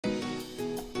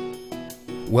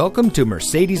Welcome to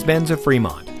Mercedes-Benz of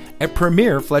Fremont, a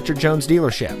premier Fletcher Jones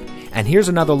dealership. And here's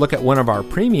another look at one of our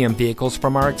premium vehicles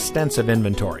from our extensive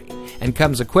inventory. And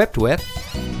comes equipped with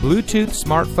Bluetooth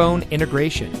smartphone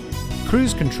integration,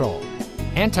 cruise control,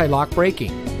 anti-lock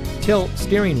braking, tilt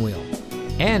steering wheel,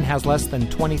 and has less than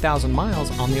 20,000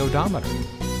 miles on the odometer.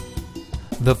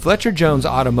 The Fletcher Jones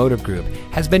Automotive Group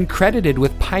has been credited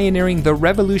with pioneering the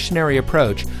revolutionary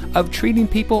approach of treating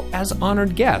people as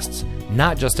honored guests,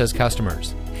 not just as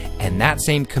customers. And that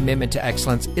same commitment to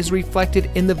excellence is reflected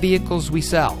in the vehicles we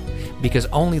sell, because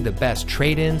only the best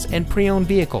trade-ins and pre-owned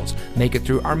vehicles make it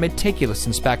through our meticulous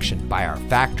inspection by our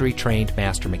factory-trained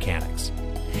master mechanics.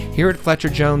 Here at Fletcher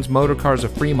Jones Motor Cars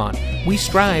of Fremont, we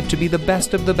strive to be the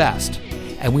best of the best,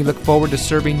 and we look forward to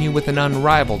serving you with an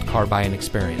unrivaled car buying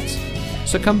experience.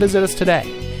 So come visit us today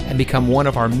and become one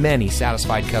of our many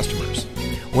satisfied customers.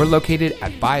 We're located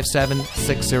at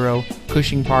 5760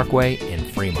 Cushing Parkway in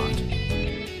Fremont.